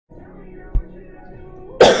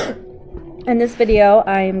In this video,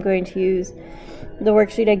 I am going to use the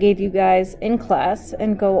worksheet I gave you guys in class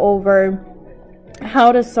and go over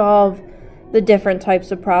how to solve the different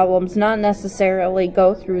types of problems, not necessarily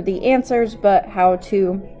go through the answers, but how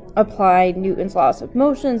to apply Newton's laws of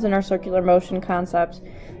motions and our circular motion concepts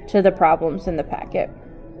to the problems in the packet.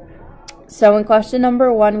 So in question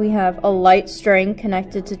number 1, we have a light string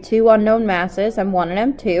connected to two unknown masses, M1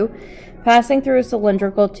 and M2, passing through a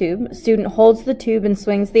cylindrical tube. A student holds the tube and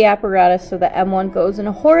swings the apparatus so that M1 goes in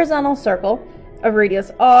a horizontal circle of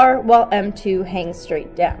radius r while M2 hangs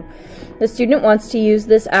straight down. The student wants to use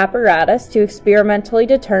this apparatus to experimentally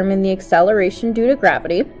determine the acceleration due to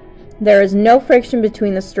gravity. There is no friction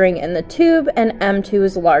between the string and the tube, and M2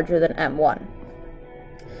 is larger than M1.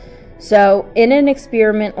 So in an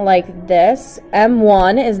experiment like this,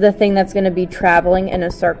 M1 is the thing that's going to be traveling in a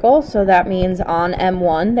circle. So that means on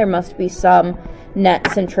M1 there must be some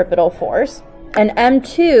net centripetal force. And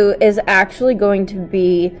M2 is actually going to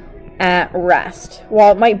be at rest.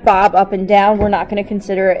 While it might bob up and down, we're not going to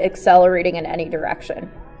consider it accelerating in any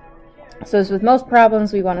direction. So as with most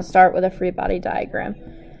problems, we want to start with a free body diagram.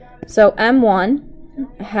 So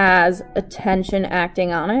M1 has a tension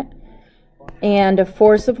acting on it and a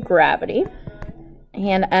force of gravity,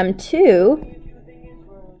 and M2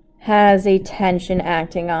 has a tension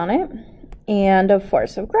acting on it and a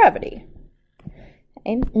force of gravity.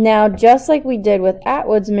 Okay. Now, just like we did with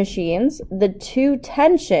Atwood's machines, the two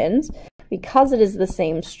tensions, because it is the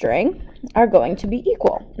same string, are going to be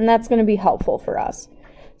equal, and that's going to be helpful for us.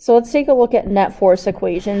 So let's take a look at net force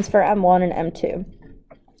equations for M1 and M2.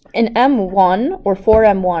 In M1, or for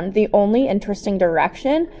M1, the only interesting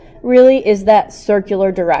direction really is that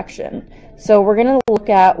circular direction. So we're going to look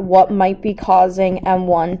at what might be causing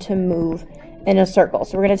M1 to move in a circle.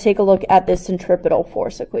 So we're going to take a look at this centripetal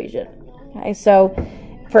force equation. Okay, so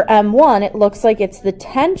for M1, it looks like it's the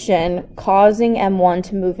tension causing M1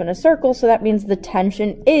 to move in a circle, so that means the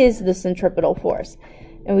tension is the centripetal force.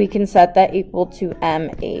 And we can set that equal to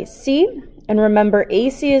MAC. And remember,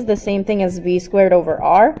 AC is the same thing as V squared over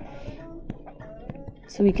R.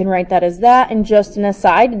 So we can write that as that. And just an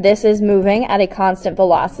aside, this is moving at a constant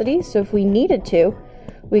velocity. So if we needed to,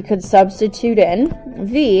 we could substitute in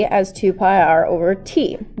V as 2 pi r over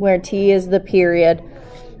t, where t is the period,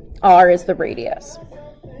 r is the radius.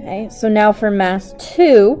 Okay, so now for mass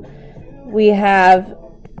 2, we have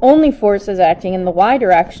only forces acting in the y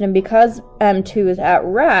direction, and because M2 is at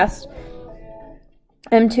rest,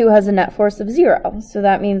 M2 has a net force of 0. So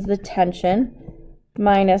that means the tension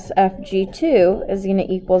minus Fg2 is going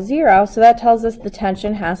to equal 0. So that tells us the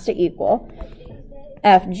tension has to equal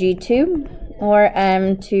Fg2 or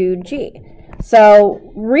M2G.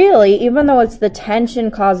 So really, even though it's the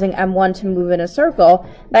tension causing M1 to move in a circle,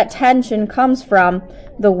 that tension comes from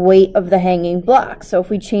the weight of the hanging block. So if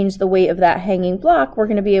we change the weight of that hanging block, we're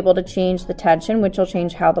going to be able to change the tension, which will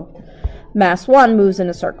change how the mass 1 moves in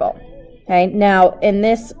a circle. Okay, now in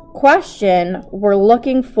this question, we're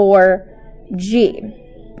looking for G,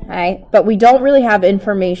 okay, but we don't really have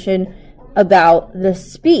information about the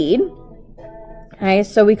speed. Okay,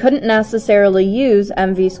 so we couldn't necessarily use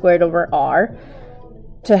mv squared over r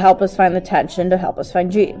to help us find the tension, to help us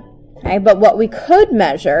find G. Okay, but what we could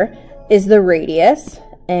measure is the radius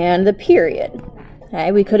and the period.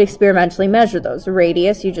 Okay, we could experimentally measure those. The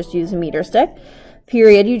radius, you just use a meter stick.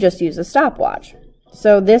 Period, you just use a stopwatch.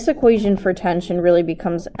 So this equation for tension really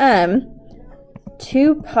becomes m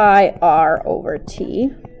 2 pi r over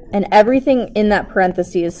t, and everything in that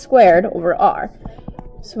parenthesis is squared over r.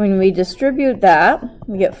 So when we distribute that,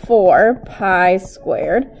 we get 4 pi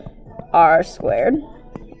squared r squared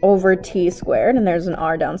over t squared, and there's an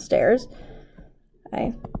r downstairs.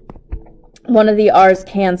 Okay. One of the r's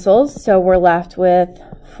cancels, so we're left with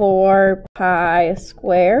 4 pi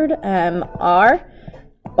squared mr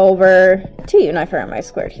over t, and I forgot my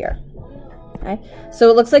squared here. Okay. So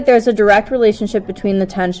it looks like there's a direct relationship between the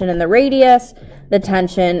tension and the radius, the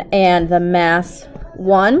tension and the mass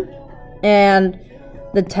 1, and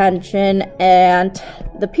the tension and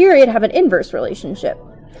the period have an inverse relationship.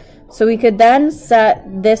 So we could then set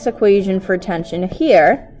this equation for tension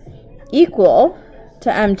here equal to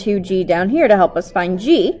M2G down here to help us find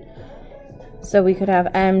G. So we could have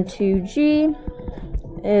M2G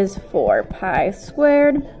is 4 pi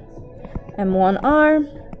squared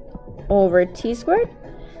M1R over t squared.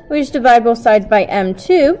 We just divide both sides by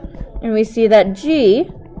M2, and we see that G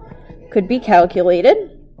could be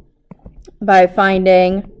calculated by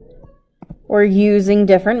finding or using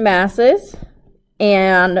different masses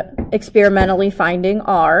and experimentally finding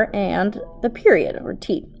R and the period, or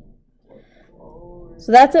t.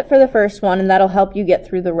 So that's it for the first one, and that'll help you get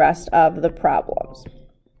through the rest of the problems.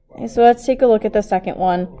 Okay, so let's take a look at the second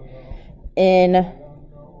one in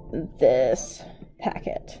this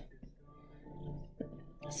packet.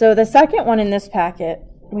 So the second one in this packet,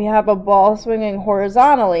 we have a ball swinging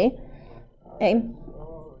horizontally, okay,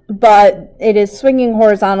 but it is swinging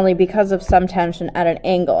horizontally because of some tension at an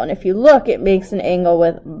angle. And if you look, it makes an angle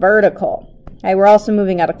with vertical. Okay, we're also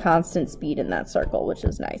moving at a constant speed in that circle, which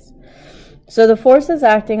is nice. So the force is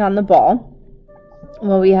acting on the ball.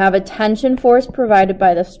 Well, we have a tension force provided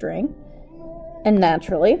by the string, and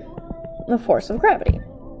naturally, the force of gravity.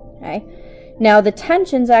 Okay. Now the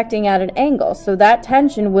tension's acting at an angle, so that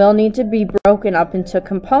tension will need to be broken up into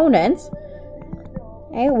components,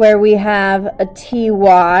 okay, where we have a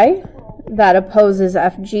Ty that opposes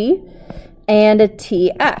Fg and a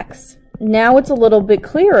Tx. Now it's a little bit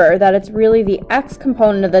clearer that it's really the x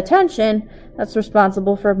component of the tension that's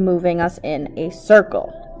responsible for moving us in a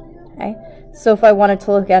circle. Okay? So if I wanted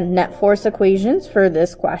to look at net force equations for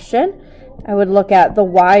this question, I would look at the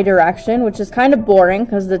y direction, which is kind of boring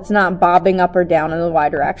because it's not bobbing up or down in the y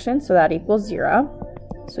direction, so that equals 0.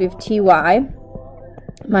 So we have Ty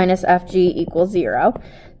minus Fg equals 0.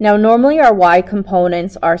 Now normally our y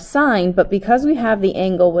components are sine, but because we have the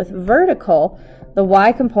angle with vertical, the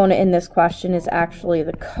y component in this question is actually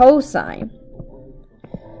the cosine.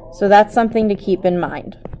 So that's something to keep in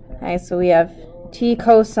mind. Okay, so we have T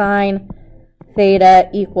cosine theta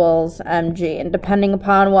equals mg, and depending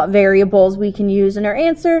upon what variables we can use in our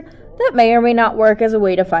answer, that may or may not work as a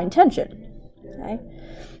way to find tension. Okay.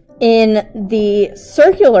 In the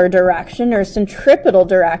circular direction or centripetal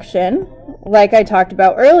direction, like I talked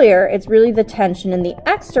about earlier, it's really the tension in the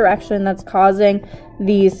x direction that's causing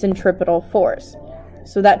the centripetal force.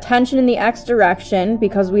 So that tension in the x direction,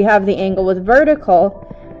 because we have the angle with vertical,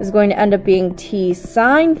 is going to end up being T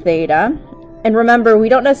sine theta. And remember, we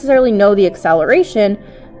don't necessarily know the acceleration,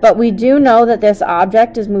 but we do know that this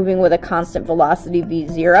object is moving with a constant velocity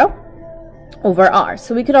v0 over r.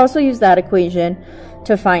 So we could also use that equation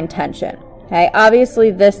to find tension. Okay,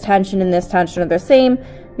 obviously this tension and this tension are the same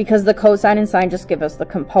because the cosine and sine just give us the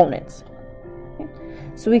components. Okay.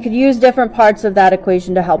 So we could use different parts of that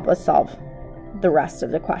equation to help us solve the rest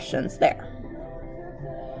of the questions there.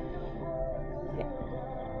 Okay.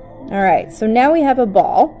 All right, so now we have a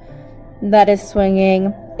ball that is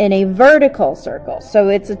swinging in a vertical circle. So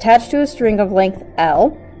it's attached to a string of length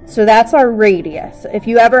L. So that's our radius. If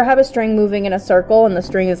you ever have a string moving in a circle and the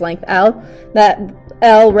string is length L, that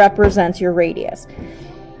L represents your radius.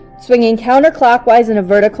 Swinging counterclockwise in a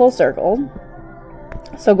vertical circle,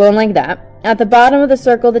 so going like that. At the bottom of the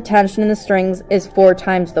circle, the tension in the strings is 4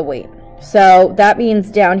 times the weight. So that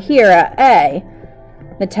means down here at A,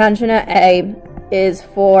 the tension at A is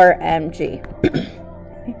 4 mg.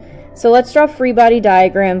 So let's draw free body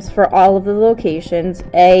diagrams for all of the locations,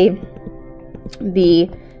 A, B,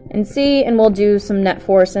 and C, and we'll do some net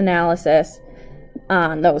force analysis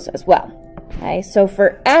on those as well. Okay, so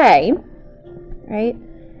for A, right,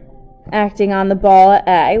 acting on the ball at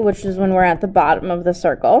A, which is when we're at the bottom of the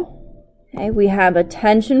circle, okay, we have a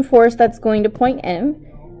tension force that's going to point in.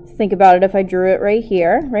 Think about it if I drew it right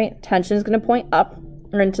here, right? Tension is going to point up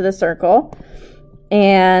or into the circle,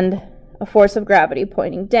 and a force of gravity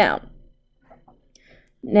pointing down.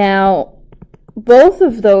 Now, both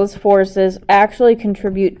of those forces actually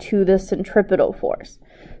contribute to the centripetal force.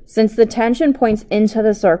 Since the tension points into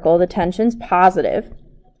the circle, the tension's positive,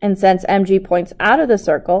 and since mg points out of the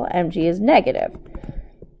circle, mg is negative.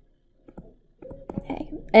 Okay.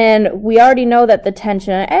 And we already know that the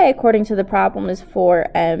tension at A, according to the problem, is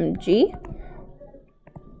 4 mg.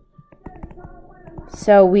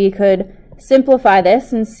 So we could simplify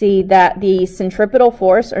this and see that the centripetal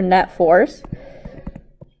force or net force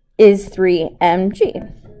is 3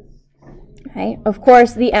 mg. Okay. Of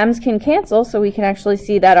course, the m's can cancel, so we can actually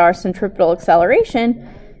see that our centripetal acceleration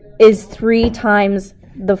is 3 times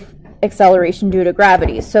the acceleration due to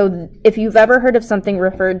gravity. So if you've ever heard of something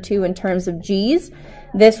referred to in terms of g's,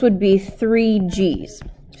 this would be 3 g's.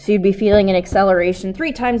 So you'd be feeling an acceleration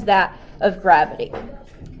 3 times that of gravity.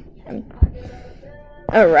 Okay.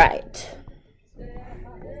 All right.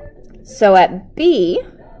 So at B,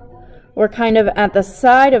 we're kind of at the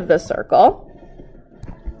side of the circle.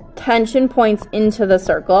 Tension points into the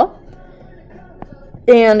circle,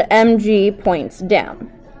 and mg points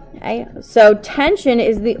down. Okay? So tension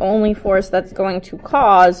is the only force that's going to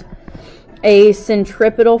cause a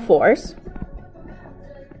centripetal force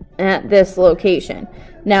at this location.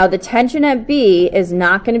 Now, the tension at B is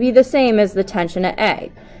not going to be the same as the tension at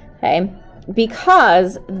A, okay?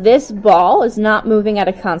 Because this ball is not moving at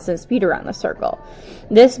a constant speed around the circle.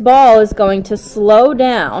 This ball is going to slow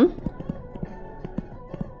down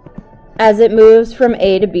as it moves from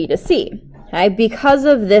A to B to C, okay, because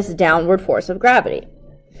of this downward force of gravity.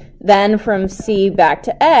 Then from C back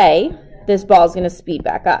to A, this ball is going to speed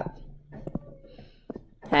back up.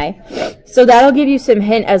 Okay, so that'll give you some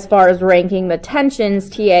hint as far as ranking the tensions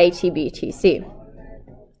TA, TB, TC.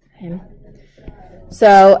 Okay.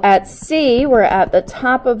 So at C, we're at the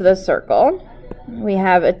top of the circle. We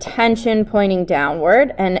have a tension pointing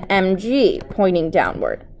downward and mg pointing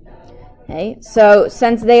downward. Okay, so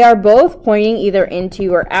since they are both pointing either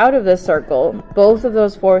into or out of the circle, both of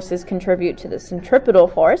those forces contribute to the centripetal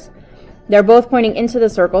force. They're both pointing into the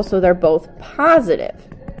circle, so they're both positive.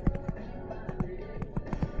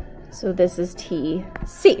 So this is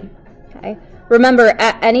TC. Okay. Remember,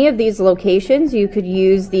 at any of these locations, you could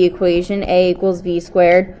use the equation A equals V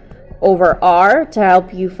squared over R to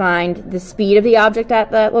help you find the speed of the object at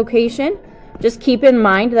that location. Just keep in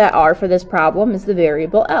mind that R for this problem is the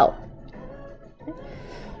variable L.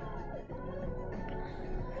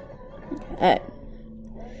 Okay.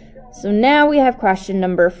 So now we have question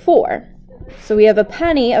number 4. So we have a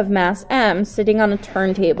penny of mass M sitting on a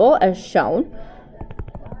turntable as shown.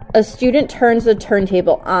 A student turns the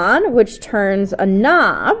turntable on, which turns a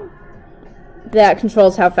knob that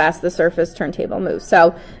controls how fast the surface turntable moves.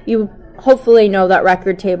 So you hopefully know that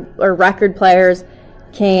record players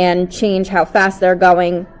can change how fast they're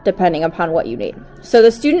going depending upon what you need. So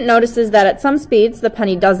the student notices that at some speeds the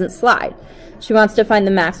penny doesn't slide. She wants to find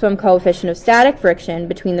the maximum coefficient of static friction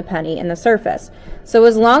between the penny and the surface. So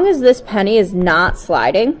as long as this penny is not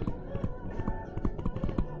sliding,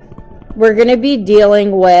 we're going to be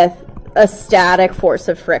dealing with a static force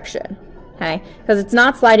of friction, okay? Because it's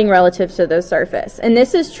not sliding relative to the surface. And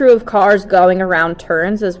this is true of cars going around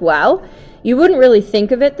turns as well. You wouldn't really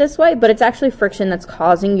think of it this way, but it's actually friction that's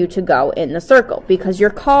causing you to go in the circle because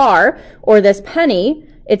your car or this penny,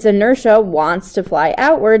 its inertia wants to fly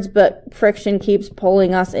outwards, but friction keeps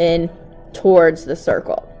pulling us in towards the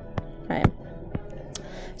circle, okay?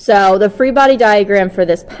 So the free body diagram for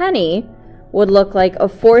this penny would look like a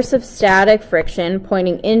force of static friction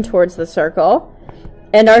pointing in towards the circle,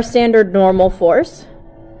 and our standard normal force,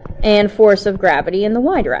 and force of gravity in the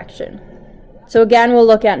y direction. So again, we'll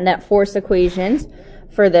look at net force equations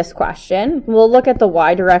for this question. We'll look at the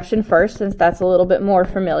y direction first, since that's a little bit more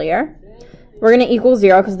familiar. We're going to equal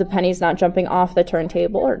 0 because the penny's not jumping off the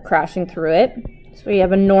turntable or crashing through it. So we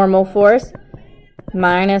have a normal force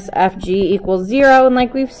minus Fg equals 0, and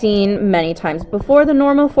like we've seen many times before, the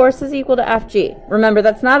normal force is equal to Fg. Remember,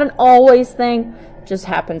 that's not an always thing, just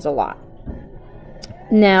happens a lot.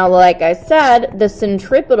 Now, like I said, the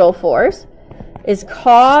centripetal force is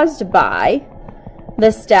caused by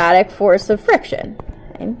the static force of friction.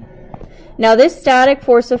 Okay? Now, this static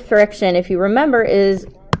force of friction, if you remember, is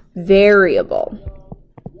variable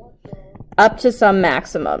up to some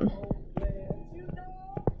maximum.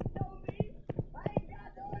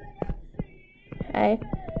 Okay.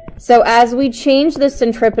 So as we change the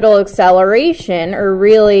centripetal acceleration, or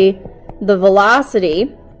really the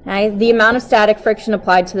velocity, okay, the amount of static friction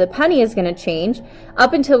applied to the penny is going to change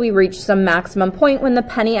up until we reach some maximum point when the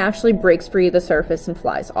penny actually breaks free of the surface and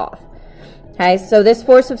flies off. Okay, so this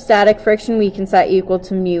force of static friction we can set equal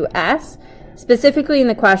to mu s. Specifically in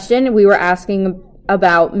the question, we were asking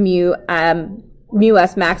about mu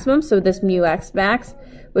s maximum, so this mu x max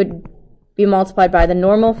would be multiplied by the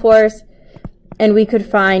normal force, and we could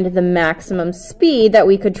find the maximum speed that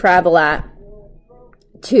we could travel at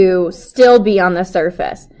to still be on the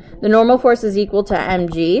surface. The normal force is equal to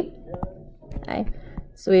mg. Okay,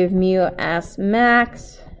 so we have mu s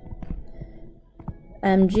max,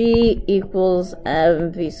 mg equals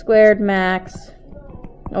mv squared max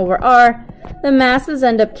over r. The masses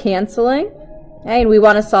end up canceling, okay, and we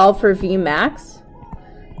want to solve for v max.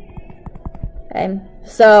 Okay,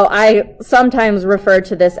 so I sometimes refer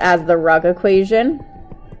to this as the rug equation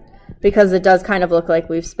because it does kind of look like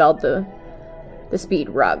we've spelled the speed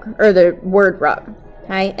rug, or the word rug.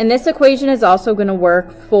 Okay, and this equation is also going to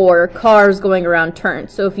work for cars going around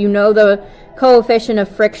turns. So if you know the coefficient of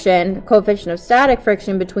friction, coefficient of static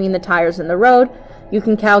friction between the tires and the road, you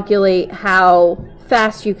can calculate how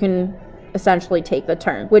fast you can essentially take the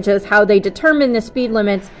turn, which is how they determine the speed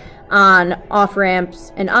limits on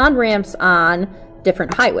off-ramps and on-ramps on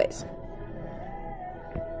different highways.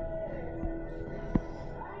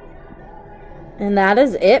 And that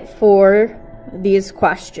is it for these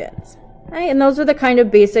questions. Okay, and those are the kind of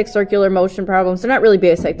basic circular motion problems. They're not really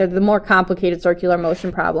basic. They're the more complicated circular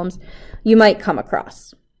motion problems you might come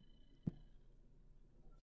across.